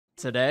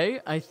Today,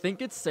 I think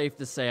it's safe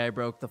to say I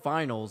broke the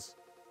finals.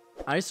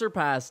 I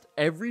surpassed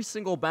every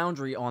single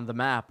boundary on the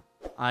map.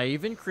 I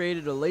even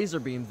created a laser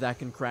beam that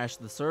can crash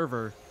the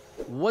server.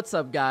 What's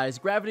up guys,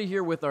 Gravity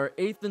here with our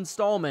 8th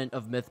installment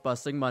of Myth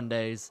Busting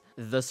Mondays,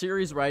 the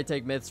series where I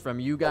take myths from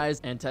you guys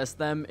and test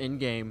them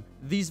in-game.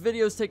 These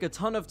videos take a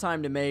ton of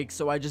time to make,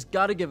 so I just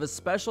gotta give a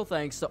special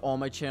thanks to all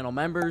my channel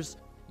members.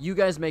 You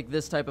guys make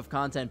this type of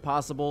content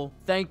possible.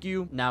 Thank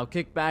you. Now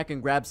kick back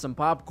and grab some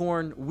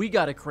popcorn. We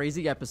got a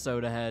crazy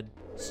episode ahead.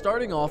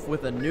 Starting off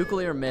with a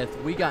nuclear myth,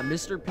 we got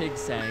Mr. Pig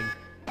saying,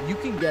 "You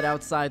can get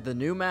outside the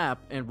new map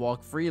and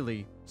walk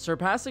freely."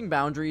 Surpassing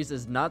boundaries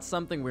is not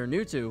something we're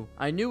new to.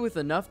 I knew with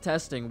enough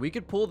testing we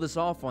could pull this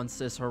off on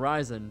Sys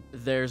Horizon.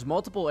 There's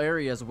multiple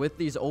areas with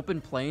these open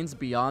plains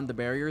beyond the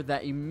barrier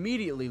that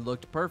immediately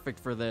looked perfect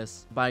for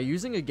this. By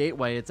using a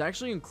gateway, it's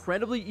actually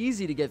incredibly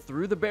easy to get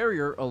through the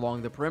barrier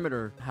along the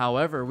perimeter.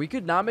 However, we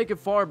could not make it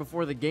far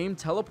before the game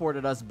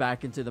teleported us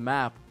back into the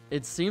map.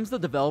 It seems the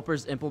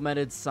developers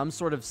implemented some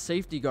sort of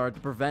safety guard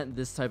to prevent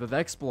this type of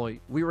exploit.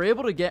 We were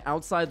able to get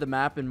outside the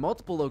map in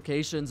multiple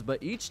locations,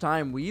 but each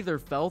time we either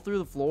fell through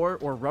the floor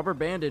or rubber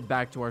banded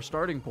back to our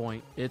starting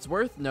point. It's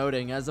worth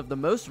noting, as of the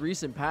most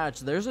recent patch,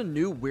 there's a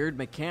new weird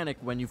mechanic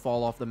when you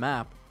fall off the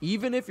map.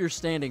 Even if you're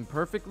standing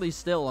perfectly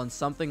still on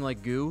something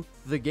like goo,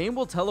 the game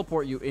will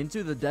teleport you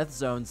into the death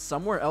zone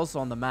somewhere else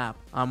on the map.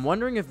 I'm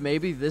wondering if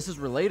maybe this is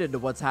related to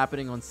what's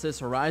happening on Sys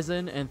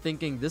Horizon and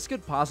thinking this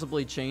could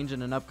possibly change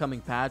in an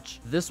upcoming patch.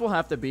 This will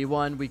have to be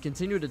one we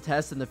continue to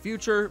test in the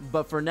future,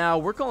 but for now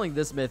we're calling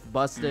this myth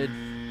busted.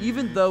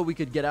 Even though we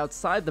could get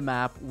outside the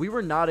map, we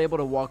were not able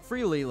to walk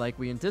freely like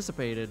we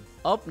anticipated.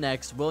 Up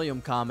next,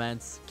 Williuhm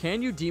comments,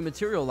 "Can you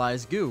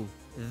dematerialize goo?"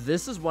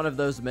 This is one of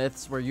those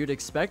myths where you'd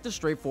expect a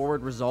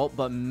straightforward result,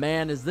 but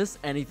man, is this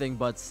anything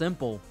but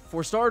simple.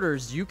 For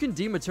starters, you can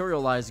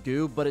dematerialize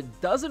goo, but it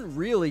doesn't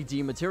really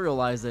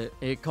dematerialize it.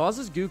 It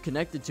causes goo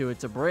connected to it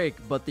to break,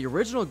 but the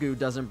original goo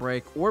doesn't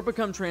break or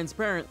become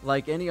transparent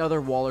like any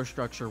other wall or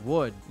structure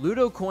would.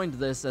 Ludo coined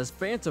this as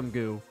phantom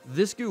goo.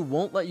 This goo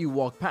won't let you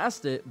walk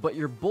past it, but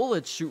your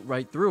bullets shoot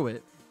right through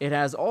it. It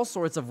has all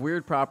sorts of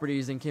weird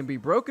properties and can be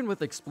broken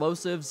with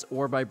explosives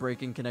or by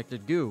breaking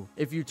connected goo.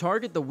 If you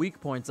target the weak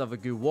points of a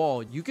goo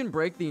wall, you can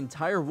break the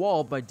entire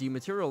wall by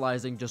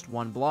dematerializing just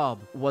one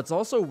blob. What's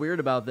also weird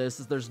about this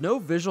is there's no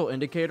visual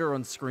indicator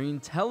on screen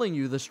telling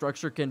you the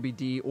structure can be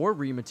de or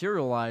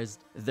rematerialized.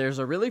 There's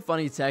a really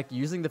funny tech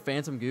using the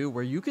phantom goo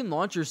where you can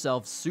launch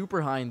yourself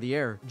super high in the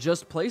air.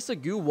 Just place a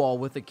goo wall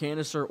with a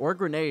canister or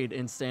grenade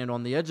and stand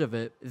on the edge of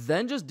it.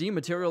 Then just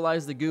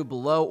dematerialize the goo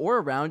below or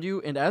around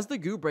you, and as the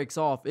goo breaks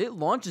off, it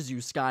launches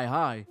you sky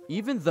high.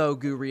 Even though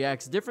goo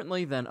reacts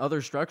differently than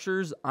other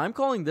structures, I'm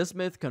calling this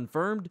myth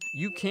confirmed.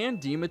 You can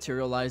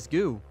dematerialize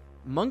goo.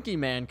 Monkey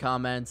Man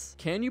comments,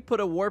 "Can you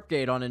put a warp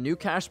gate on a new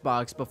cache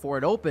box before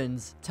it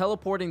opens,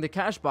 teleporting the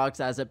cache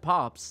box as it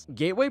pops?"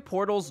 Gateway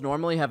portals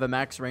normally have a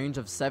max range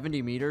of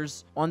 70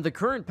 meters. On the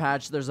current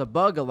patch, there's a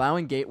bug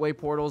allowing gateway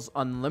portals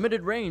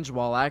unlimited range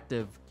while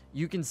active.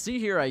 You can see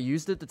here I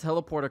used it to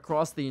teleport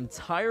across the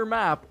entire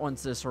map on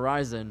Sys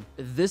Horizon.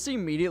 This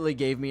immediately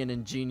gave me an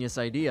ingenious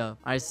idea.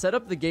 I set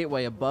up the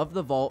gateway above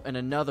the vault and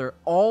another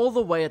all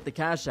the way at the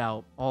cache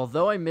out.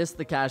 Although I missed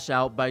the cache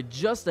out by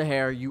just a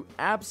hair, you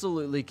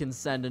absolutely can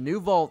send a new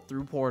vault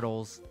through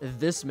portals.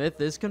 This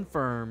myth is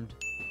confirmed.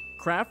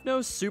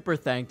 Craftnose super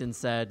thanked and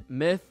said,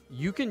 "Myth,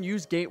 you can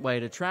use gateway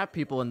to trap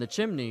people in the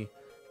chimney."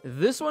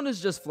 This one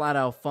is just flat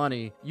out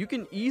funny. You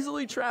can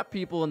easily trap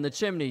people in the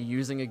chimney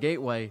using a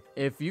gateway.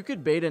 If you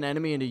could bait an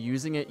enemy into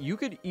using it, you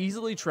could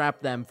easily trap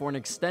them for an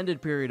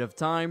extended period of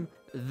time.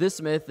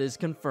 This myth is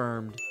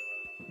confirmed.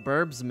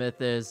 Burb's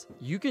myth is,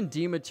 "You can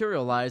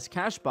dematerialize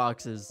cache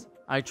boxes."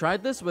 I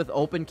tried this with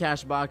open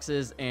cache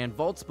boxes and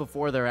vaults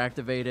before they're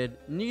activated.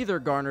 Neither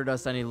garnered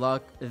us any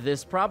luck.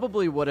 This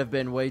probably would have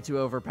been way too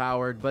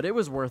overpowered, but it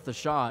was worth a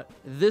shot.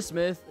 This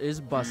myth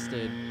is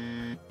busted.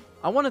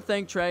 I want to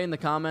thank Trey in the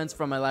comments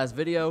from my last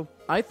video.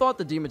 I thought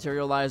the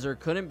dematerializer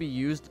couldn't be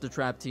used to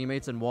trap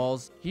teammates in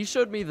walls. He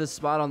showed me this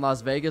spot on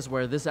Las Vegas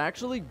where this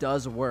actually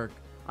does work.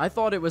 I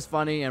thought it was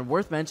funny and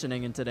worth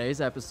mentioning in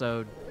today's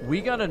episode. We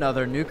got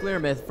another nuclear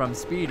myth from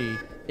Speedy.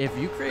 If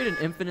you create an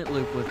infinite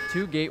loop with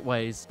 2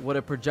 gateways, would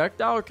a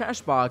projectile or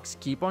cache box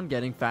keep on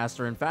getting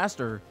faster and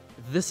faster?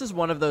 This is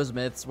one of those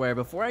myths where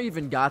before I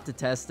even got to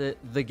test it,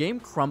 the game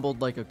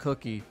crumbled like a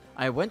cookie.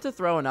 I went to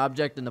throw an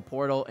object in the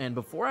portal, and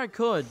before I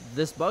could,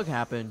 this bug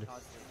happened.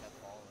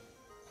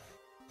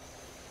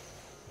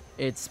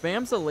 It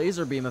spams a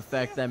laser beam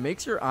effect that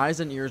makes your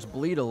eyes and ears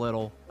bleed a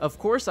little. Of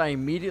course, I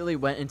immediately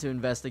went into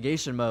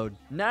investigation mode.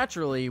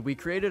 Naturally, we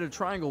created a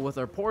triangle with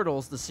our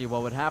portals to see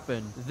what would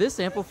happen. This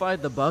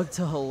amplified the bug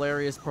to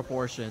hilarious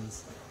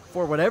proportions.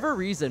 For whatever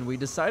reason, we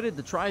decided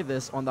to try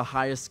this on the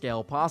highest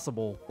scale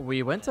possible.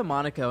 We went to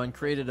Monaco and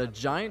created a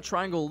giant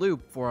triangle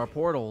loop for our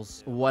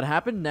portals. What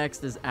happened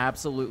next is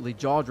absolutely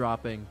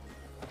jaw-dropping.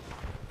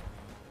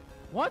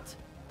 What?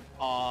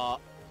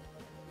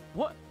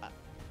 What?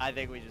 I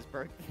think we just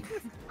broke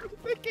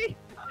the game.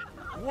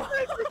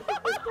 What?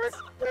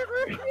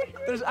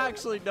 There's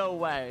actually no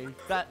way.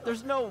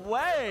 There's no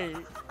way.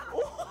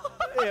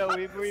 Yeah,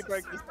 we broke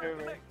the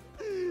server.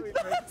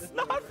 That's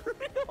not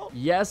real.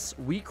 Yes,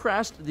 we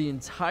crashed the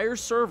entire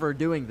server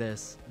doing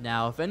this.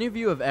 Now, if any of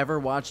you have ever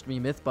watched me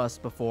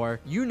mythbust before,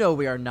 you know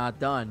we are not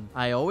done.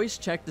 I always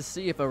check to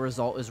see if a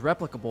result is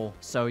replicable.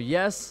 So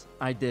yes,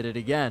 I did it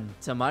again.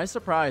 To my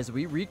surprise,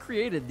 we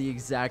recreated the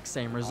exact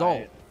same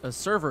result. A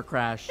server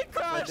crash. It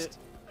crashed.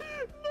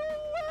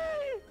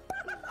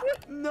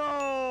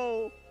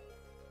 No!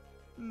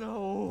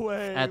 No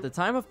way. At the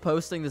time of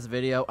posting this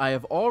video, I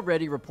have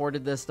already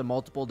reported this to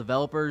multiple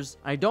developers.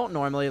 I don't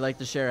normally like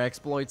to share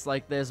exploits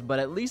like this, but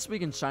at least we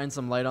can shine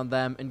some light on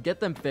them and get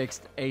them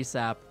fixed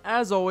ASAP.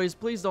 As always,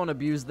 please don't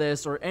abuse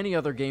this or any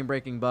other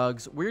game-breaking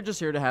bugs. We're just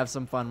here to have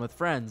some fun with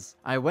friends.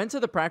 I went to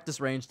the practice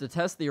range to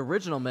test the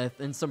original myth,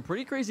 and some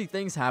pretty crazy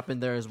things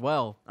happened there as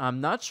well. I'm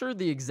not sure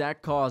the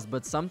exact cause,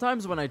 but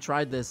sometimes when I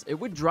tried this, it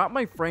would drop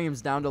my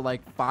frames down to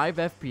like 5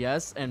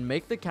 FPS and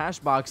make the cache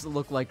box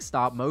look like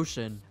stop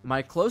motion.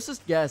 My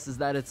closest guess is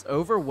that it's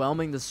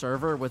overwhelming the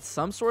server with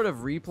some sort of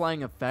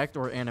replaying effect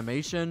or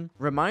animation.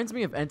 Reminds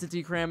me of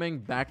entity cramming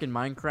back in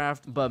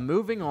Minecraft, but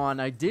moving on,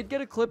 I did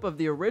get a clip of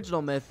the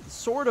original myth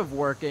sort of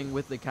working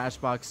with the cache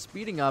box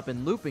speeding up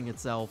and looping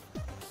itself.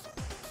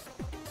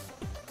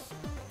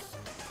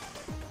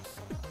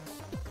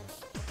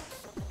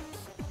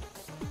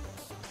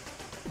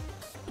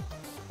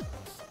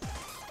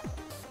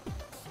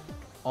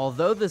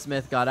 Although this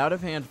myth got out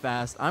of hand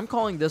fast, I'm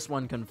calling this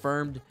one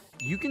confirmed.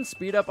 You can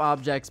speed up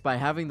objects by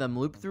having them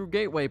loop through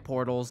gateway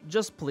portals,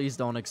 just please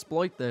don't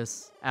exploit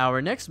this.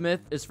 Our next myth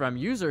is from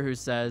user who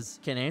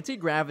says, can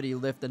anti-gravity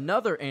lift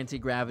another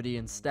anti-gravity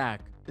and stack?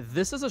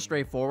 This is a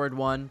straightforward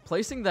one.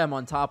 Placing them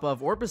on top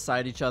of or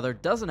beside each other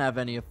doesn't have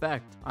any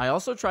effect. I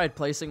also tried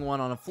placing one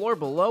on a floor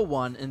below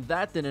one, and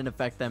that didn't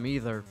affect them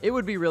either. It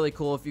would be really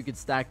cool if you could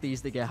stack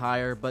these to get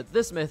higher, but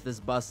this myth is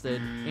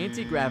busted.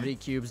 Anti-gravity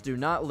cubes do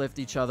not lift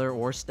each other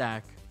or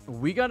stack.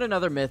 We got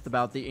another myth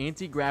about the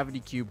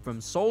anti-gravity cube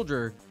from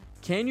Soldier.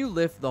 Can you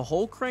lift the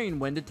whole crane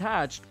when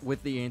detached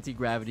with the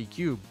anti-gravity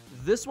cube?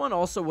 This one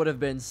also would have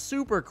been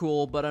super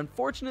cool, but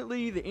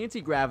unfortunately, the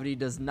anti-gravity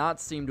does not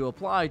seem to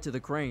apply to the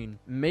crane.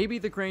 Maybe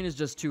the crane is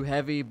just too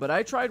heavy, but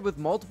I tried with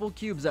multiple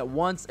cubes at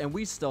once and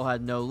we still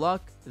had no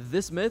luck.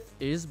 This myth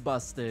is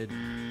busted.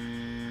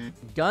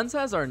 Guns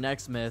has our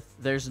next myth.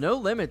 There's no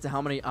limit to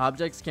how many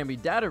objects can be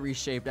data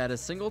reshaped at a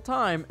single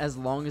time as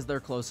long as they're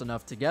close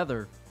enough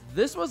together.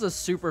 This was a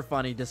super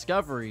funny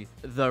discovery.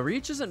 The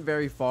reach isn't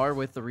very far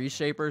with the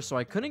reshaper, so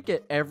I couldn't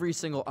get every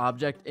single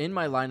object in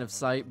my line of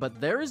sight,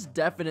 but there is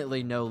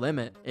definitely no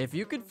limit. If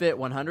you could fit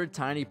 100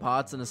 tiny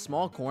pots in a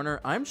small corner,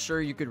 I'm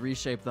sure you could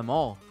reshape them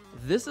all.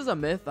 This is a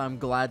myth I'm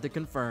glad to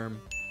confirm.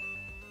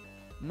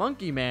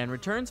 Monkey Man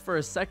returns for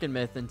a second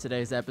myth in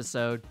today's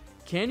episode.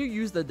 Can you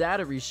use the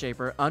data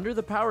reshaper under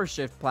the power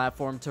shift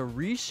platform to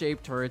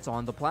reshape turrets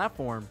on the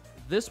platform?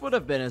 This would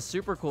have been a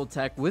super cool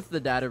tech with the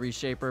data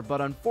reshaper, but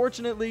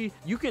unfortunately,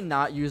 you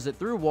cannot use it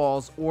through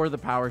walls or the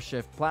power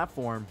shift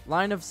platform.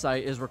 Line of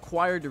sight is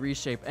required to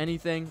reshape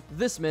anything.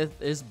 This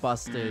myth is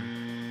busted.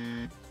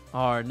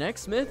 Our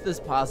next myth is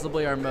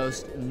possibly our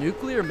most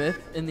nuclear myth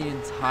in the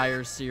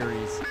entire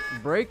series.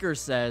 Breaker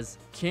says,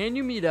 can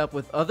you meet up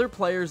with other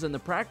players in the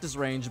practice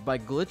range by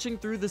glitching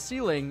through the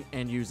ceiling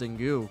and using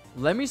goo?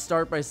 Let me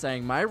start by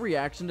saying my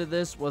reaction to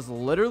this was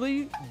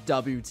literally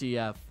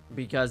WTF.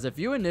 Because if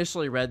you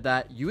initially read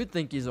that, you would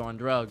think he's on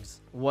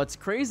drugs. What's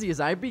crazy is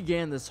I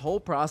began this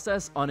whole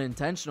process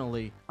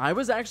unintentionally. I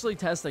was actually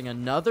testing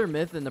another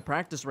myth in the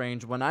practice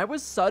range when I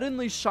was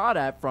suddenly shot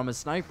at from a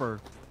sniper.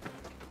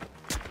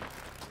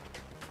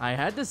 I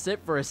had to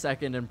sit for a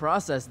second and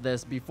process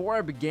this before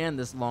I began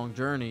this long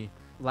journey.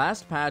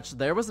 Last patch,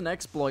 there was an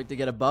exploit to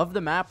get above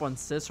the map on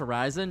Sys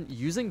Horizon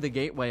using the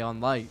gateway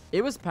on light.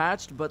 It was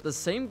patched, but the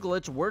same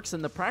glitch works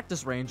in the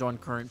practice range on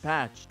current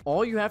patch.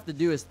 All you have to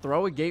do is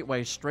throw a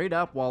gateway straight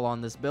up while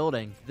on this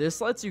building.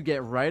 This lets you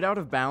get right out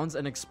of bounds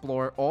and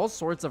explore all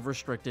sorts of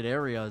restricted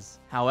areas.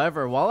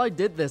 However, while I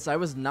did this, I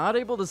was not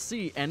able to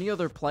see any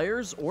other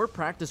players or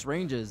practice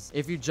ranges.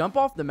 If you jump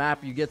off the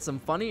map, you get some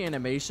funny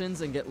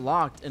animations and get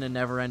locked in a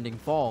never-ending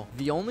fall.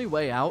 The only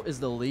way out is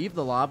to leave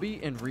the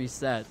lobby and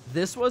reset.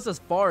 This was as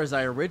far as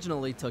I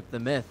originally took the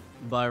myth.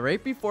 But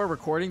right before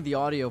recording the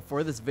audio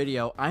for this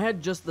video, I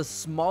had just the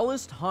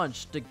smallest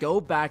hunch to go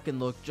back and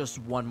look just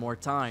one more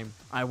time.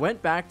 I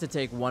went back to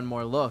take one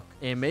more look.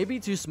 It may be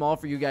too small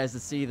for you guys to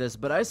see this,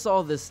 but I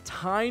saw this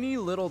tiny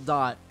little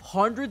dot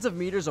hundreds of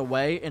meters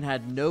away and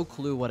had no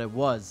clue what it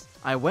was.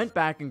 I went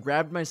back and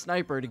grabbed my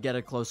sniper to get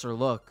a closer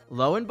look.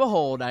 Lo and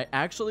behold, I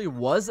actually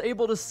was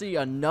able to see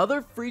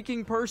another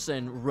freaking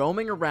person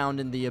roaming around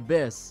in the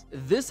abyss.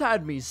 This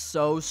had me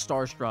so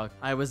starstruck.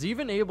 I was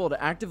even able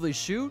to actively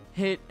shoot,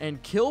 hit,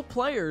 and kill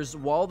players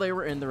while they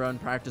were in their own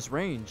practice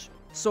range.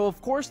 So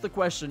of course the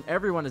question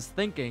everyone is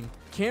thinking,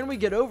 can we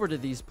get over to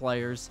these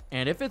players?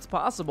 And if it's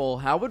possible,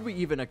 how would we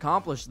even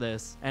accomplish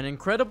this? An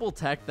incredible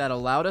tech that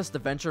allowed us to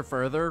venture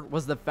further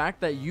was the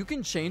fact that you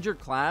can change your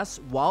class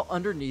while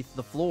underneath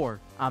the floor.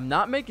 I'm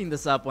not making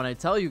this up when I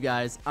tell you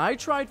guys, I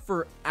tried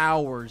for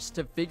hours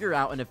to figure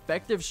out an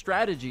effective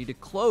strategy to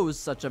close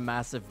such a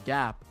massive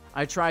gap.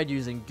 I tried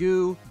using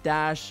goo,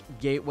 dash,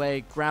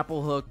 gateway,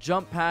 grapple hook,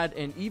 jump pad,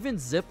 and even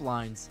zip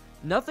lines.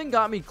 Nothing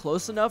got me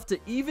close enough to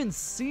even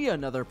see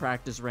another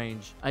practice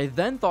range. I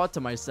then thought to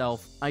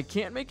myself, I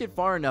can't make it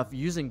far enough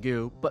using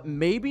goo, but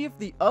maybe if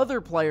the other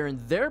player in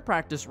their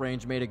practice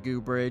range made a goo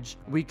bridge,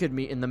 we could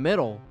meet in the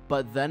middle.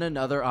 But then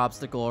another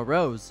obstacle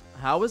arose.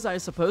 How was I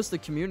supposed to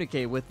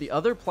communicate with the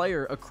other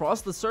player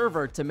across the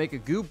server to make a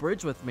goo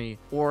bridge with me?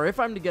 Or if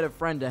I'm to get a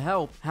friend to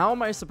help, how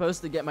am I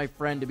supposed to get my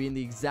friend to be in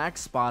the exact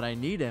spot I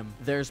need him?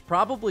 There's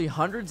probably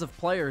hundreds of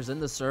players in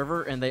the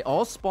server and they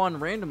all spawn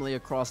randomly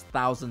across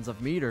thousands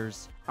of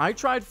meters. I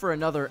tried for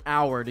another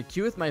hour to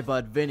queue with my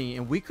bud Vinny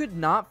and we could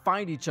not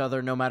find each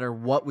other no matter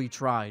what we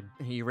tried.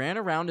 He ran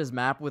around his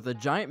map with a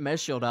giant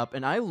mesh shield up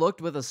and I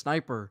looked with a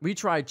sniper. We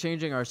tried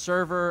changing our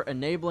server,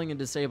 enabling and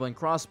disabling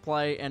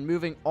crossplay, and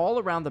moving all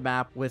around the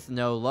map with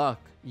no luck.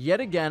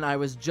 Yet again, I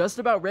was just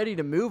about ready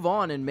to move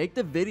on and make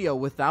the video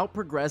without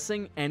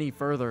progressing any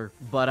further.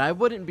 But I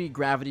wouldn't be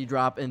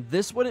GravityDrop and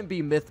this wouldn't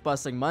be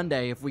Myth-Busting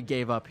Monday if we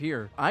gave up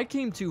here. I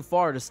came too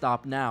far to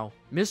stop now.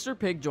 Mr.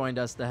 Pig joined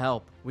us to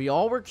help. We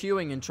all were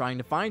queuing and trying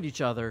to find each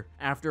other.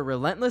 After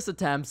relentless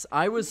attempts,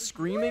 I was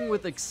screaming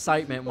with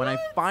excitement when I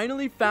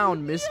finally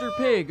found Mr.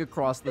 Pig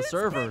across the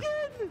server.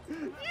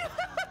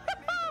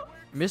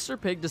 Mr.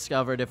 Pig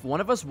discovered if one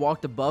of us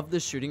walked above the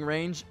shooting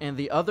range and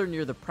the other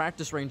near the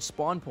practice range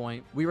spawn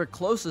point, we were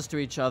closest to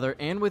each other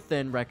and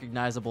within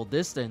recognizable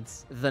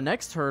distance. The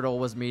next hurdle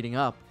was meeting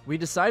up. We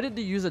decided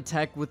to use a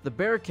tech with the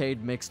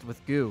barricade mixed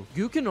with goo.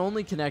 Goo can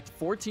only connect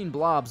 14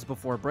 blobs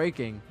before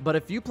breaking, but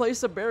if you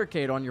place a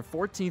barricade on your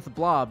 14th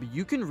blob,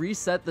 you can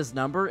reset this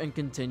number and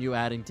continue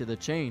adding to the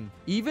chain.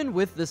 Even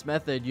with this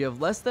method, you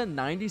have less than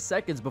 90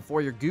 seconds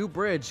before your goo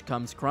bridge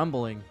comes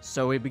crumbling.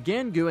 So we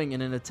began gooing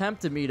in an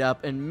attempt to meet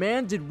up, and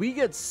man, did we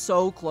get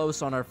so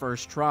close on our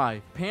first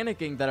try.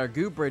 Panicking that our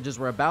goo bridges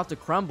were about to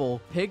crumble,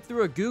 Pig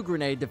threw a goo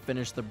grenade to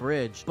finish the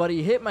bridge, but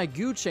he hit my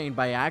goo chain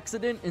by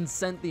accident and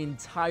sent the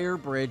entire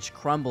bridge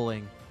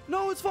crumbling.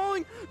 No, it's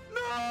falling!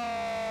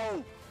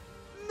 No!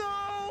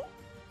 No!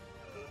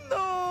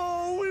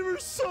 No! We were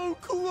so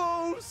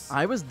close!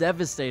 I was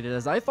devastated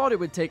as I thought it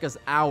would take us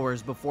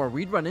hours before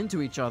we'd run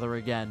into each other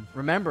again.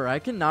 Remember, I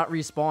cannot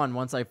respawn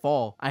once I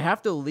fall. I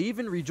have to leave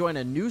and rejoin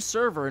a new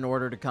server in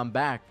order to come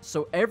back,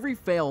 so every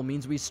fail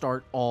means we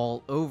start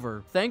all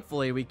over.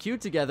 Thankfully, we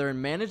queued together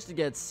and managed to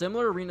get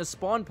similar arena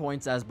spawn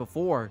points as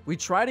before. We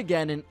tried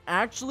again and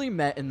actually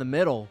met in the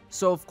middle.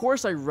 So of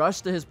course I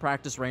rushed to his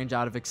practice range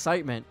out of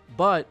excitement,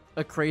 but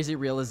a crazy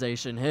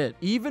realization hit.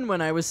 Even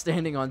when I was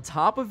standing on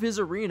top of his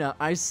arena,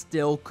 I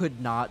still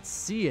could not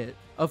see it.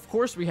 Of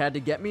course, we had to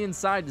get me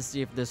inside to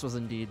see if this was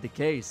indeed the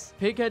case.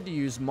 Pig had to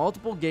use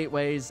multiple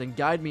gateways and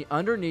guide me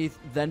underneath,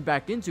 then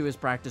back into his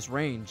practice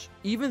range.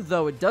 Even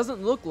though it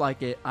doesn't look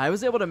like it, I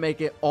was able to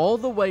make it all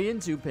the way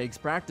into Pig's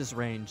practice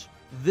range.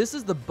 This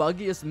is the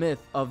buggiest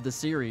myth of the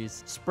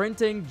series.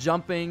 Sprinting,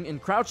 jumping,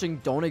 and crouching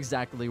don't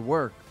exactly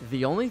work.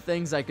 The only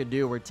things I could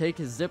do were take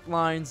his zip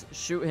lines,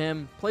 shoot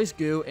him, place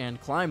goo,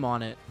 and climb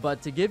on it.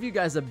 But to give you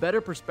guys a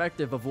better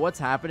perspective of what's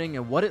happening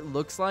and what it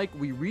looks like,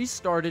 we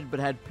restarted but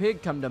had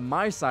Pig come to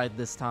my side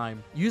this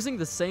time. Using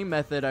the same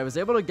method, I was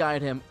able to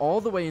guide him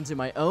all the way into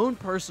my own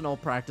personal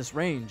practice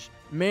range.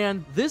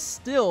 Man, this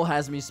still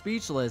has me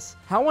speechless.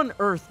 How on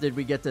earth did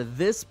we get to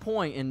this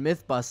point in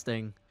myth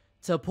busting?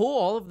 To pull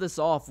all of this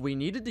off, we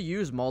needed to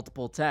use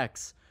multiple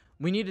techs.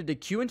 We needed to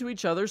queue into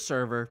each other's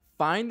server,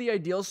 find the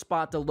ideal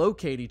spot to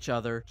locate each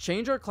other,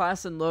 change our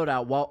class and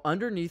loadout while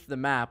underneath the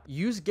map,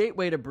 use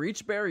gateway to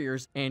breach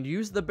barriers, and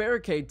use the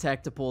barricade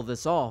tech to pull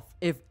this off.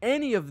 If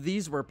any of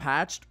these were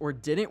patched or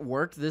didn't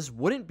work, this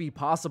wouldn't be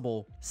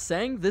possible.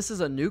 Saying this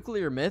is a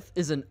nuclear myth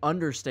is an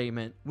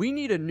understatement. We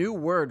need a new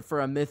word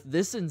for a myth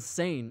this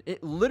insane.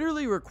 It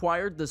literally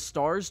required the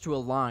stars to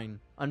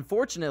align.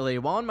 Unfortunately,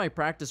 while in my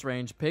practice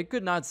range, Pig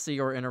could not see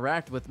or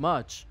interact with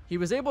much. He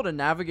was able to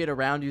navigate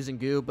around using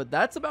goo, but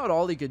that's about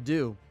all he could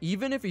do.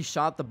 Even if he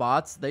shot the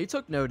bots, they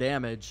took no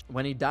damage.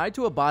 When he died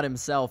to a bot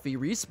himself, he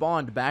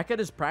respawned back at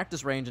his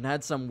practice range and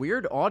had some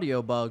weird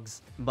audio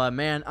bugs. But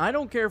man, I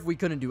don't care if we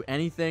couldn't do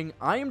anything,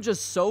 I am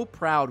just so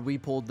proud we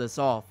pulled this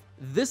off.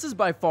 This is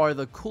by far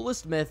the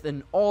coolest myth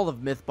in all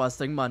of Myth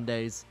Busting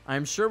Mondays.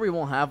 I'm sure we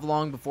won't have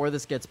long before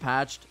this gets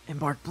patched.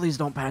 Embark, please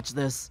don't patch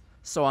this.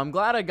 So I'm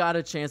glad I got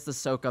a chance to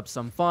soak up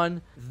some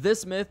fun.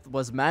 This myth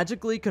was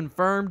magically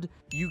confirmed.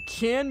 You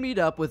can meet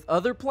up with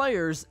other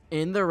players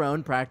in their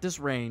own practice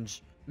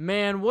range.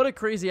 Man, what a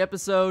crazy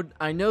episode.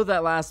 I know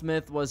that last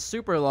myth was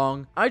super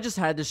long. I just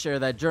had to share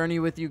that journey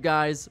with you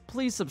guys.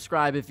 Please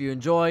subscribe if you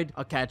enjoyed.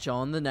 I'll catch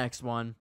y'all in the next one.